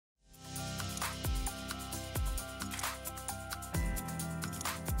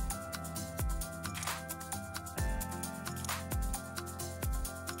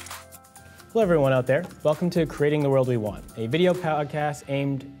Hello everyone out there. Welcome to Creating the World We Want, a video podcast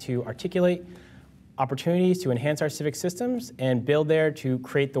aimed to articulate opportunities to enhance our civic systems and build there to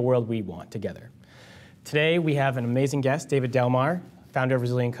create the world we want together. Today we have an amazing guest, David Delmar, founder of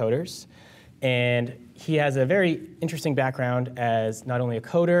Resilient Coders, and he has a very interesting background as not only a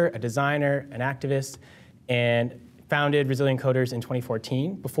coder, a designer, an activist, and founded Resilient Coders in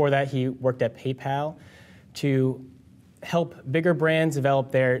 2014. Before that, he worked at PayPal to help bigger brands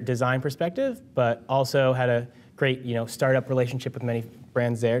develop their design perspective, but also had a great, startup relationship with many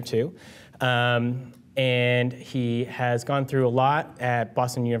brands there too. And he has gone through a lot at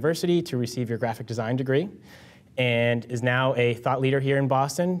Boston University to receive your graphic design degree, and is now a thought leader here in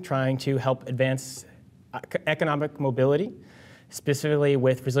Boston, trying to help advance economic mobility, specifically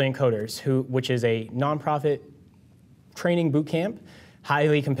with Resilient Coders, which is a nonprofit training boot camp,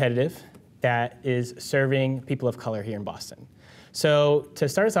 highly competitive, that is serving people of color here in Boston. So to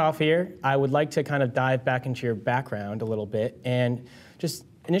start us off here, I would like to kind of dive back into your background a little bit and just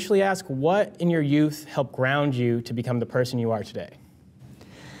initially ask what in your youth helped ground you to become the person you are today?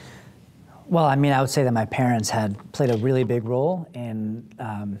 Well, I would say that my parents had played a really big role in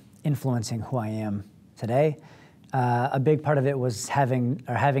influencing who I am today. A big part of it was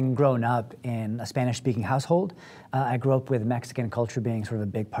having grown up in a Spanish-speaking household. I grew up with Mexican culture being sort of a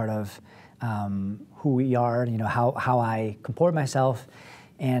big part of who we are, how I comport myself.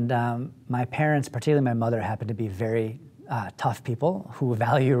 And my parents, particularly my mother, happened to be very tough people who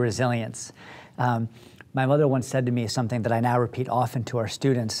value resilience. My mother once said to me something that I now repeat often to our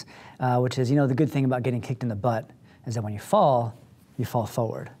students, which is, the good thing about getting kicked in the butt is that when you fall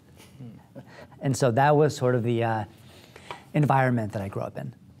forward. And so that was sort of the environment that I grew up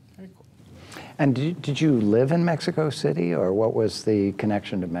in. Very cool. And did you live in Mexico City, or what was the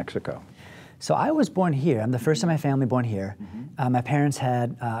connection to Mexico? So I was born here. I'm the first in my family born here. Mm-hmm. My parents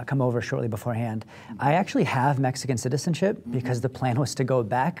had come over shortly beforehand. Mm-hmm. I actually have Mexican citizenship because the plan was to go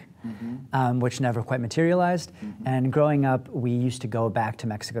back, which never quite materialized. Mm-hmm. And growing up, we used to go back to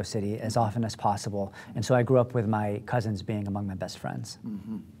Mexico City as often as possible. And so I grew up with my cousins being among my best friends.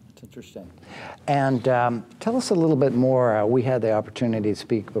 Mm-hmm. That's interesting. And tell us a little bit more. We had the opportunity to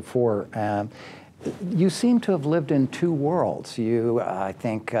speak before. You seem to have lived in two worlds. You, I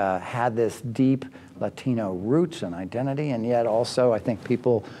think, had this deep Latino roots and identity, and yet also I think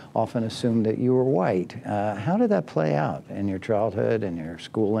people often assumed that you were white. How did that play out in your childhood and your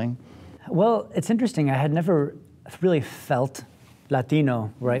schooling? Well, it's interesting. I had never really felt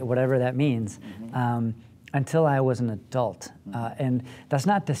Latino, right, whatever that means, until I was an adult. And that's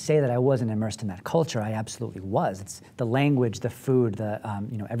not to say that I wasn't immersed in that culture. I absolutely was. It's the language, the food, the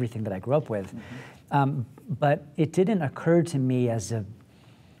everything that I grew up with. But it didn't occur to me as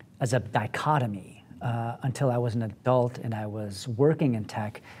a dichotomy until I was an adult and I was working in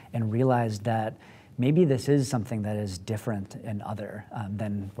tech and realized that maybe this is something that is different and other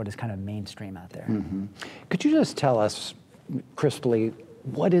than what is kind of mainstream out there. Mm-hmm. Could you just tell us crisply,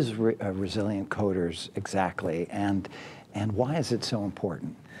 what is Resilient Coders exactly, and why is it so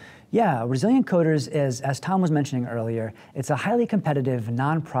important? Yeah, Resilient Coders is, as Tom was mentioning earlier, it's a highly competitive,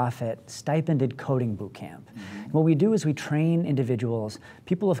 nonprofit, stipended coding boot camp. Mm-hmm. What we do is we train individuals,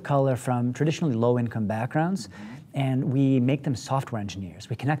 people of color from traditionally low-income backgrounds, and we make them software engineers.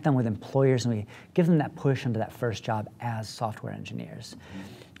 We connect them with employers, and we give them that push into that first job as software engineers.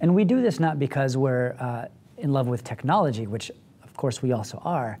 And we do this not because we're in love with technology, which of course we also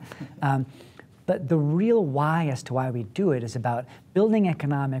are, but the real why as to why we do it is about building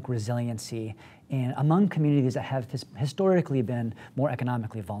economic resiliency among communities that have historically been more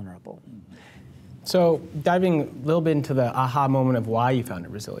economically vulnerable. So diving a little bit into the aha moment of why you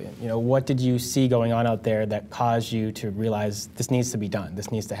founded Resilient, what did you see going on out there that caused you to realize this needs to be done,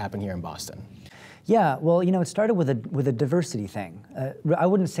 this needs to happen here in Boston? Yeah, well, it started with a diversity thing. I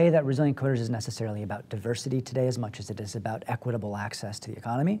wouldn't say that Resilient Coders is necessarily about diversity today as much as it is about equitable access to the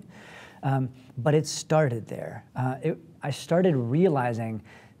economy. But it started there. I started realizing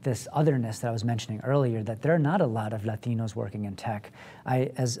this otherness that I was mentioning earlier, that there are not a lot of Latinos working in tech.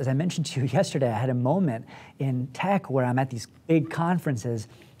 As I mentioned to you yesterday, I had a moment in tech where I'm at these big conferences,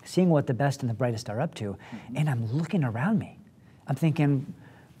 seeing what the best and the brightest are up to, and I'm looking around me. I'm thinking,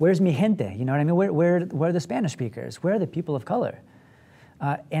 where's mi gente? You know what I mean? Where are the Spanish speakers? Where are the people of color?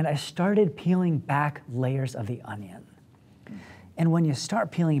 And I started peeling back layers of the onion. And when you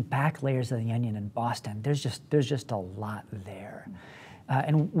start peeling back layers of the onion in Boston, there's just a lot there.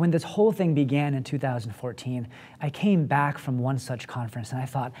 And when this whole thing began in 2014, I came back from one such conference and I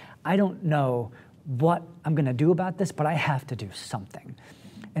thought, I don't know what I'm gonna do about this, but I have to do something.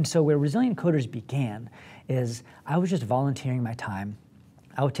 And so where Resilient Coders began is I was just volunteering my time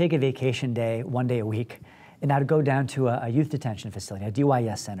I would take a vacation day, 1 day a week, and I'd go down to a youth detention facility, a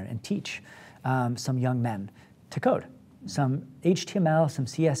DYS center, and teach some young men to code, some HTML, some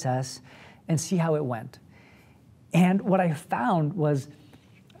CSS, and see how it went. And what I found was,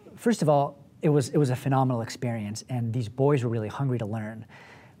 first of all, it was a phenomenal experience, and these boys were really hungry to learn.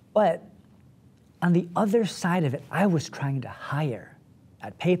 But on the other side of it, I was trying to hire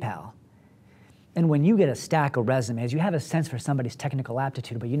at PayPal. And when you get a stack of resumes, you have a sense for somebody's technical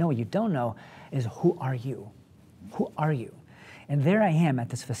aptitude, but you know what you don't know is, who are you? Who are you? And there I am at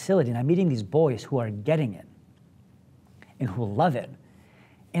this facility, and I'm meeting these boys who are getting it and who love it.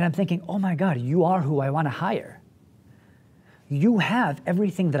 And I'm thinking, oh my God, you are who I want to hire. You have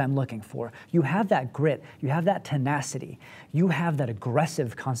everything that I'm looking for. You have that grit. You have that tenacity. You have that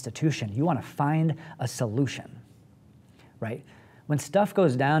aggressive constitution. You want to find a solution, right? When stuff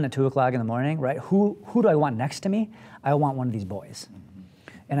goes down at 2 o'clock in the morning, right, who do I want next to me? I want one of these boys.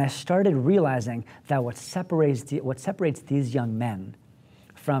 And I started realizing that what separates these young men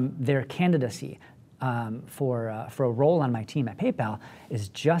from their candidacy for a role on my team at PayPal is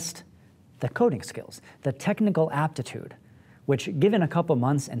just the coding skills, the technical aptitude, which, given a couple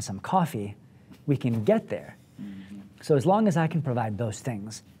months and some coffee, we can get there. So as long as I can provide those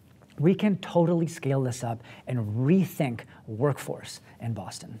things, we can totally scale this up and rethink workforce in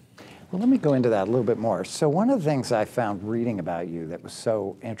Boston. Well, let me go into that a little bit more. So one of the things I found reading about you that was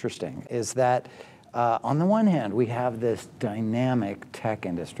so interesting is that on the one hand, we have this dynamic tech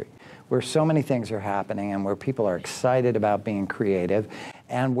industry where so many things are happening and where people are excited about being creative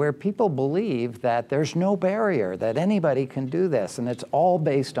and where people believe that there's no barrier, that anybody can do this, and it's all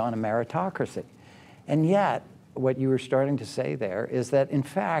based on a meritocracy. And yet, what you were starting to say there is that, in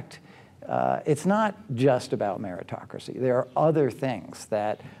fact, it's not just about meritocracy. There are other things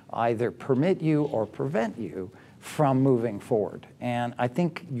that either permit you or prevent you from moving forward. And I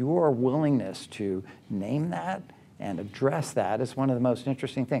think your willingness to name that and address that is one of the most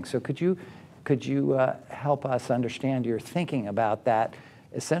interesting things. So could you help us understand your thinking about that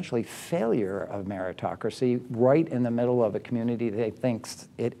essentially failure of meritocracy right in the middle of a community that thinks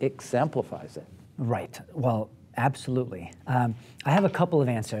it exemplifies it? Right. Well, absolutely. I have a couple of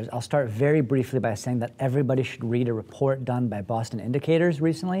answers. I'll start very briefly by saying that everybody should read a report done by Boston Indicators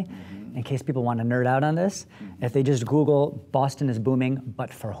recently, in case people want to nerd out on this. If they just Google "Boston is booming,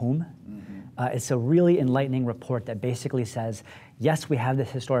 but for whom?" It's a really enlightening report that basically says, yes, we have this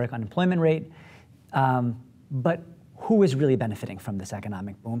historic unemployment rate, but who is really benefiting from this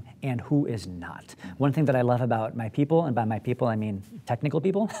economic boom and who is not? One thing that I love about my people, and by my people I mean technical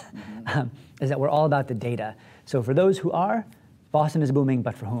people, is that we're all about the data. So for those who are, Boston is booming,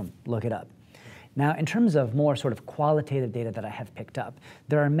 but for whom? Look it up. Now, in terms of more sort of qualitative data that I have picked up,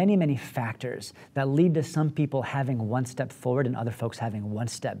 there are many, many factors that lead to some people having one step forward and other folks having one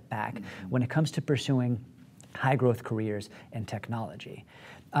step back when it comes to pursuing high growth careers in technology.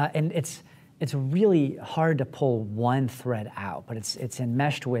 And it's really hard to pull one thread out, but it's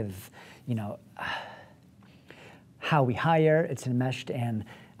enmeshed with, how we hire. It's enmeshed in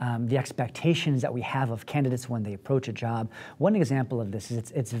the expectations that we have of candidates when they approach a job. One example of this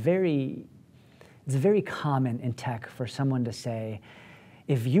is it's very common in tech for someone to say,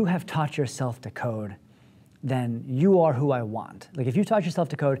 if you have taught yourself to code, then you are who I want. Like, if you taught yourself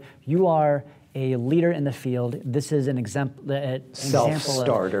to code, you are a leader in the field. This is an example.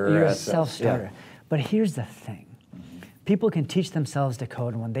 Self-starter. You're a self-starter. Yeah. But here's the thing. People can teach themselves to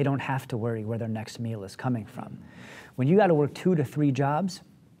code when they don't have to worry where their next meal is coming from. When you got to work 2 to 3 jobs,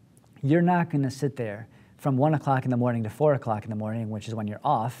 you're not going to sit there from 1 o'clock in the morning to 4 o'clock in the morning, which is when you're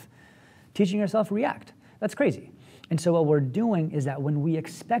off, teaching yourself React. That's crazy. And so what we're doing is that when we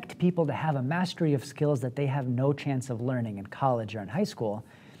expect people to have a mastery of skills that they have no chance of learning in college or in high school,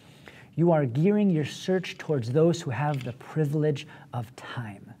 you are gearing your search towards those who have the privilege of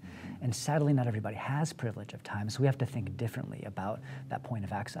time. And sadly, not everybody has privilege of time, so we have to think differently about that point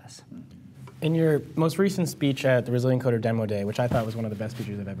of access. In your most recent speech at the Resilient Coder Demo Day, which I thought was one of the best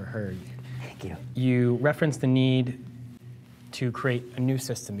speeches I've ever heard, thank you. You referenced the need to create a new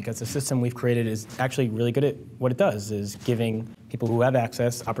system, because the system we've created is actually really good at what it does, is giving people who have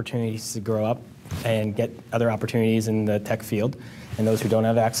access opportunities to grow up and get other opportunities in the tech field, and those who don't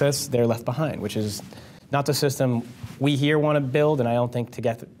have access, they're left behind, which is not the system we here want to build, and I don't think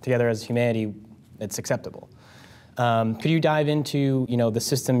together as humanity it's acceptable. Could you dive into the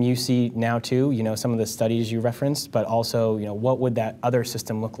system you see now too, some of the studies you referenced, but also what would that other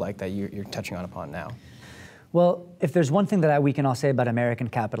system look like that you're touching upon now? Well, if there's one thing that we can all say about American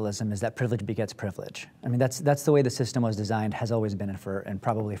capitalism, is that privilege begets privilege. I mean, that's the way the system was designed, has always been, and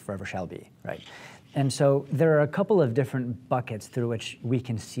probably forever shall be, right? And so there are a couple of different buckets through which we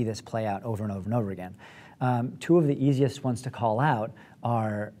can see this play out over and over and over again. Two of the easiest ones to call out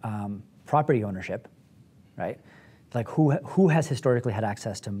are property ownership, right? Like who has historically had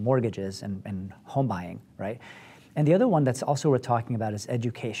access to mortgages and home buying, right? And the other one that's also worth talking about is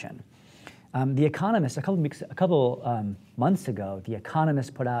education. The Economist, a couple months ago, The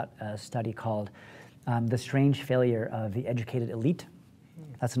Economist put out a study called The Strange Failure of the Educated Elite.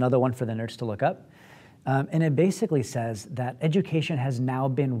 That's another one for the nerds to look up. And it basically says that education has now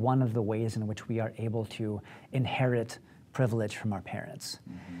been one of the ways in which we are able to inherit privilege from our parents.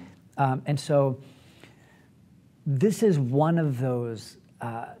 And so this is one of those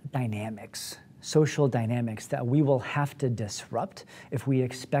dynamics, social dynamics, that we will have to disrupt if we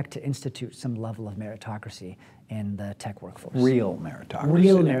expect to institute some level of meritocracy in the tech workforce. Real meritocracy.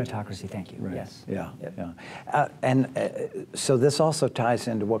 Real meritocracy, thank you. Right. Yes. Yeah, Yep. yeah. So this also ties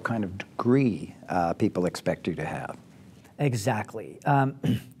into what kind of degree people expect you to have. Exactly.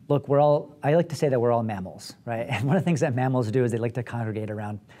 Look, I like to say that we're all mammals, right? And one of the things that mammals do is they like to congregate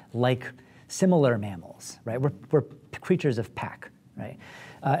around similar mammals, right? We're creatures of pack, right?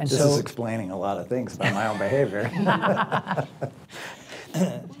 And this so is explaining a lot of things about my own behavior.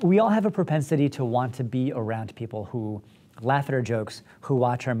 we all have a propensity to want to be around people who laugh at our jokes, who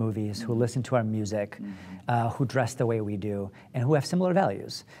watch our movies, who listen to our music, who dress the way we do, and who have similar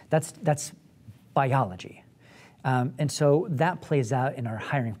values. That's biology. And so that plays out in our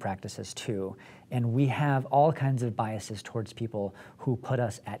hiring practices too. And we have all kinds of biases towards people who put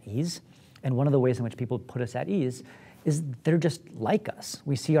us at ease. And one of the ways in which people put us at ease is they're just like us.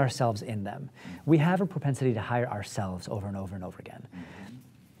 We see ourselves in them. We have a propensity to hire ourselves over and over and over again.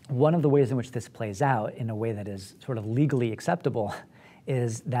 One of the ways in which this plays out in a way that is sort of legally acceptable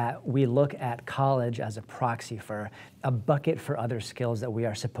is that we look at college as a proxy for a bucket for other skills that we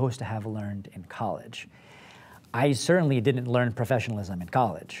are supposed to have learned in college. I certainly didn't learn professionalism in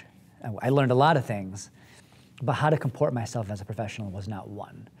college. I learned a lot of things, but how to comport myself as a professional was not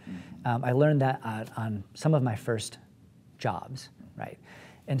one. I learned that on some of my first jobs, right?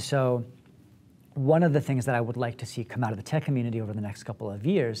 And so one of the things that I would like to see come out of the tech community over the next couple of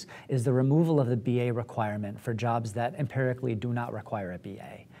years is the removal of the BA requirement for jobs that empirically do not require a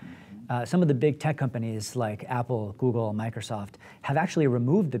BA. Some of the big tech companies like Apple, Google, Microsoft have actually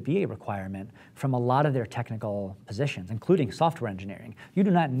removed the BA requirement from a lot of their technical positions, including software engineering. You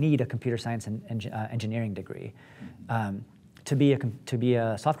do not need a computer science and engineering degree to be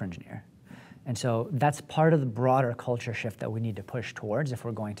a software engineer. And so that's part of the broader culture shift that we need to push towards if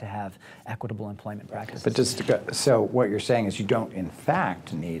we're going to have equitable employment practices. But just to go, so what you're saying is you don't in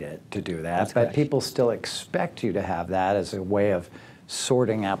fact need it to do that, That's but correct. people still expect you to have that as a way of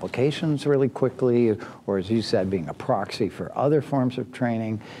sorting applications really quickly, or as you said, being a proxy for other forms of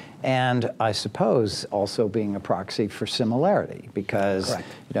training, and I suppose also being a proxy for similarity, because Correct.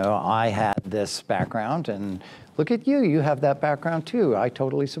 you know, I had this background and look at you, you have that background too. I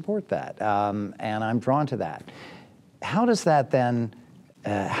totally support that, and I'm drawn to that. How does that then,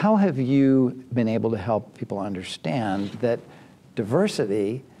 how have you been able to help people understand that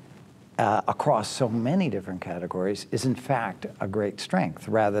diversity across so many different categories is in fact a great strength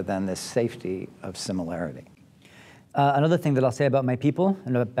rather than this safety of similarity? Another thing that I'll say about my people,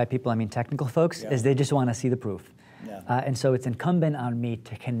 and by people I mean technical folks, is they just want to see the proof. Yeah. And so it's incumbent on me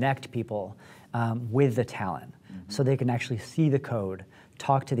to connect people with the talent so they can actually see the code,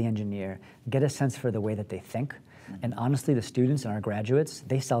 talk to the engineer, get a sense for the way that they think. And honestly, the students and our graduates,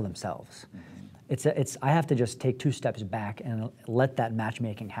 they sell themselves. I have to just take 2 steps back and let that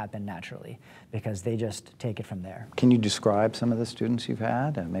matchmaking happen naturally, because they just take it from there. Can you describe some of the students you've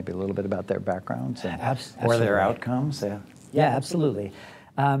had and maybe a little bit about their backgrounds and or their absolutely. outcomes? Yeah, absolutely.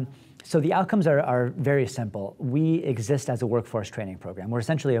 So the outcomes are very simple. We exist as a workforce training program. We're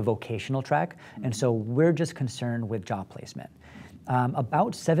essentially a vocational track, and so we're just concerned with job placement.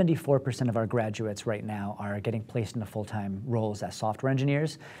 About 74% of our graduates right now are getting placed into full-time roles as software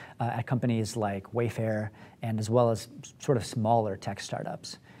engineers at companies like Wayfair, and as well as sort of smaller tech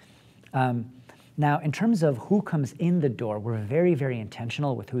startups. Now, in terms of who comes in the door, we're very, very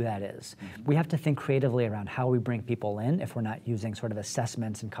intentional with who that is. We have to think creatively around how we bring people in if we're not using sort of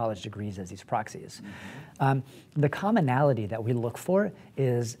assessments and college degrees as these proxies. The commonality that we look for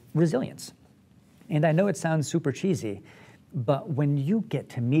is resilience. And I know it sounds super cheesy, but when you get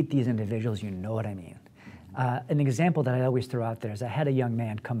to meet these individuals, you know what I mean. An example that I always throw out there is I had a young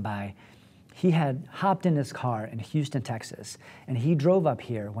man come by. He had hopped in his car in Houston, Texas, and he drove up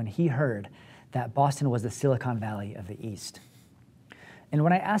here when he heard that Boston was the Silicon Valley of the East. And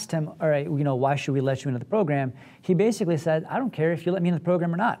when I asked him, all right, why should we let you into the program? He basically said, I don't care if you let me into the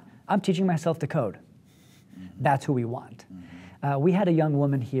program or not. I'm teaching myself to code. That's who we want. We had a young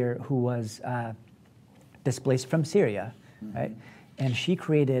woman here who was displaced from Syria, right? And she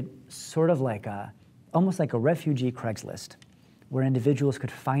created sort of like almost like a refugee Craigslist, where individuals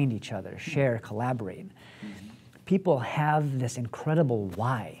could find each other, share, collaborate. People have this incredible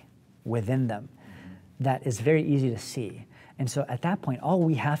why within them that is very easy to see. And so at that point, all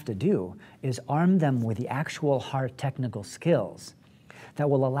we have to do is arm them with the actual hard technical skills that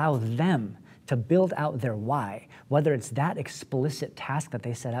will allow them to build out their why, whether it's that explicit task that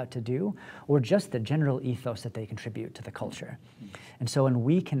they set out to do, or just the general ethos that they contribute to the culture. And so when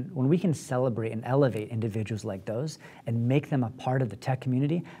we can celebrate and elevate individuals like those and make them a part of the tech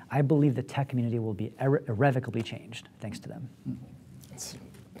community, I believe the tech community will be irrevocably changed thanks to them.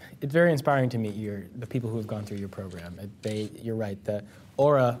 It's very inspiring to meet the people who have gone through your program. You're right, the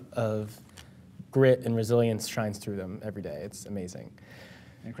aura of grit and resilience shines through them every day. It's amazing.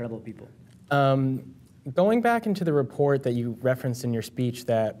 Incredible people. Going back into the report that you referenced in your speech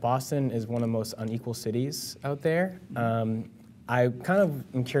that Boston is one of the most unequal cities out there, I kind of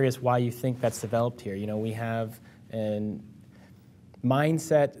am curious why you think that's developed here. You know, we have a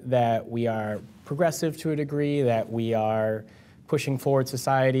mindset that we are progressive to a degree, that we are pushing forward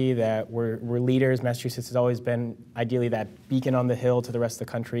society, that we're leaders. Massachusetts has always been ideally that beacon on the hill to the rest of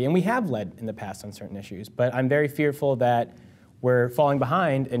the country, and we have led in the past on certain issues. But I'm very fearful that we're falling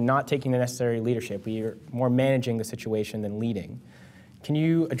behind and not taking the necessary leadership. We are more managing the situation than leading. Can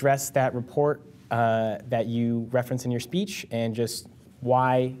you address that report that you referenced in your speech and just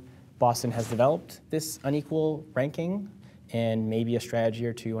why Boston has developed this unequal ranking and maybe a strategy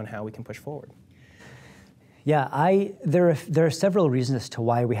or two on how we can push forward? Yeah, there are several reasons as to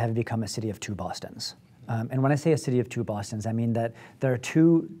why we have become a city of two Bostons. And when I say a city of two Bostons, I mean that there are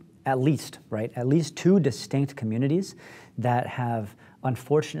at least two distinct communities that have,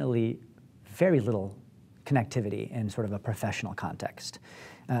 unfortunately, very little connectivity in sort of a professional context.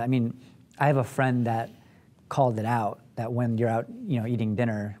 I mean, I have a friend that called it out that when you're out, eating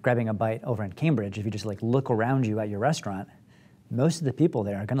dinner, grabbing a bite over in Cambridge, if you just look around you at your restaurant, most of the people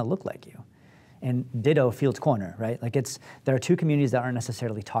there are going to look like you. And ditto Fields Corner, right? There are two communities that aren't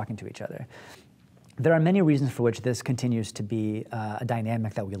necessarily talking to each other. There are many reasons for which this continues to be a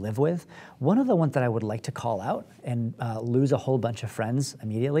dynamic that we live with. One of the ones that I would like to call out and lose a whole bunch of friends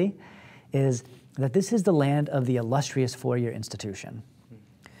immediately is that this is the land of the illustrious four-year institution.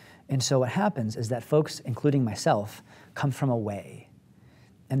 And so what happens is that folks, including myself, come from away,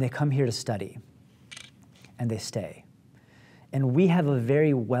 and they come here to study, and they stay. And we have a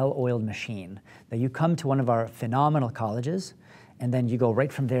very well-oiled machine that you come to one of our phenomenal colleges, and then you go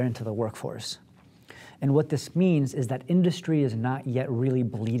right from there into the workforce. And what this means is that industry is not yet really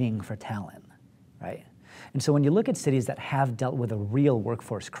bleeding for talent, right? And so when you look at cities that have dealt with a real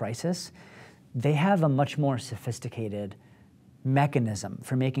workforce crisis, they have a much more sophisticated mechanism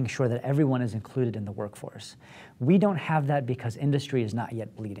for making sure that everyone is included in the workforce. We don't have that because industry is not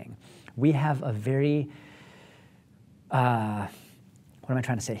yet bleeding. We have a very, what am I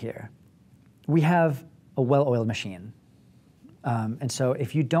trying to say here? We have a well-oiled machine. And so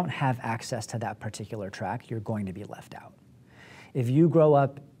if you don't have access to that particular track, you're going to be left out. If you grow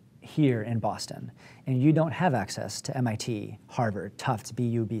up here in Boston and you don't have access to MIT, Harvard, Tufts,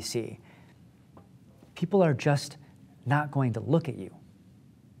 BU, BC, people are just not going to look at you.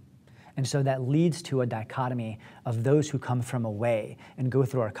 And so that leads to a dichotomy of those who come from away and go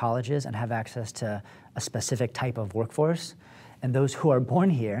through our colleges and have access to a specific type of workforce, and those who are born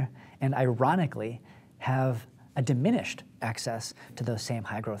here and ironically have a diminished access to those same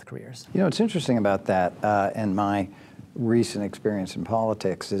high-growth careers. What's interesting about that, and my recent experience in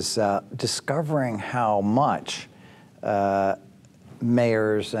politics, is discovering how much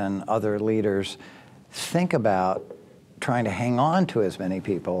mayors and other leaders think about trying to hang on to as many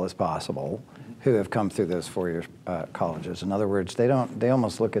people as possible who have come through those four-year colleges. In other words, they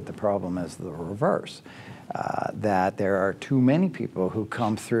almost look at the problem as the reverse, that there are too many people who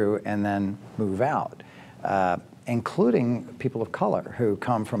come through and then move out. Including people of color who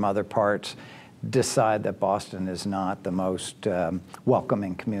come from other parts, decide that Boston is not the most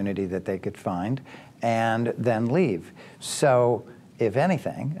welcoming community that they could find, and then leave. So if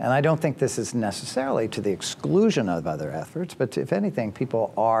anything, and I don't think this is necessarily to the exclusion of other efforts, but if anything,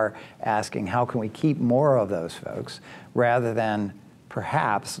 people are asking how can we keep more of those folks, rather than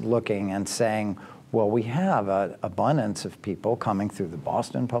perhaps looking and saying, well, we have an abundance of people coming through the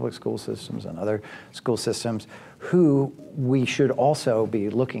Boston public school systems and other school systems who we should also be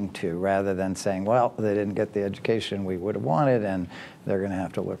looking to, rather than saying, well, they didn't get the education we would have wanted and they're going to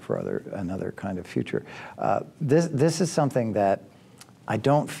have to look for another kind of future. This is something that I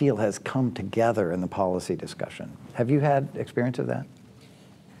don't feel has come together in the policy discussion. Have you had experience of that?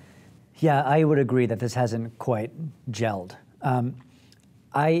 Yeah, I would agree that this hasn't quite gelled.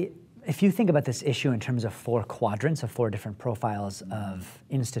 If you think about this issue in terms of 4 quadrants, of 4 different profiles of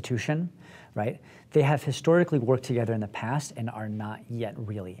institution, right? They have historically worked together in the past and are not yet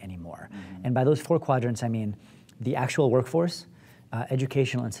really anymore. And by those 4 quadrants, I mean the actual workforce,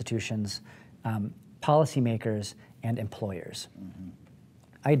 educational institutions, policymakers, and employers.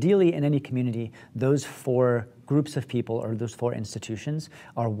 Ideally, in any community, those 4 groups of people or those 4 institutions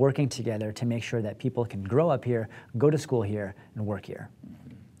are working together to make sure that people can grow up here, go to school here, and work here.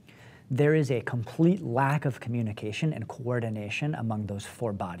 There is a complete lack of communication and coordination among those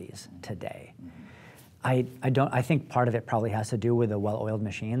 4 bodies today. I think part of it probably has to do with the well-oiled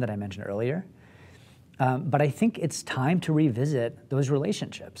machine that I mentioned earlier. But I think it's time to revisit those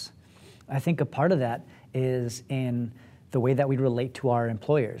relationships. I think a part of that is in the way that we relate to our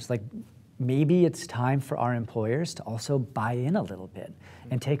employers. Like, maybe it's time for our employers to also buy in a little bit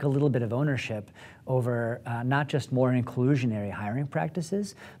and take a little bit of ownership over not just more inclusionary hiring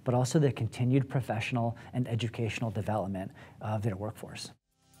practices, but also the continued professional and educational development of their workforce.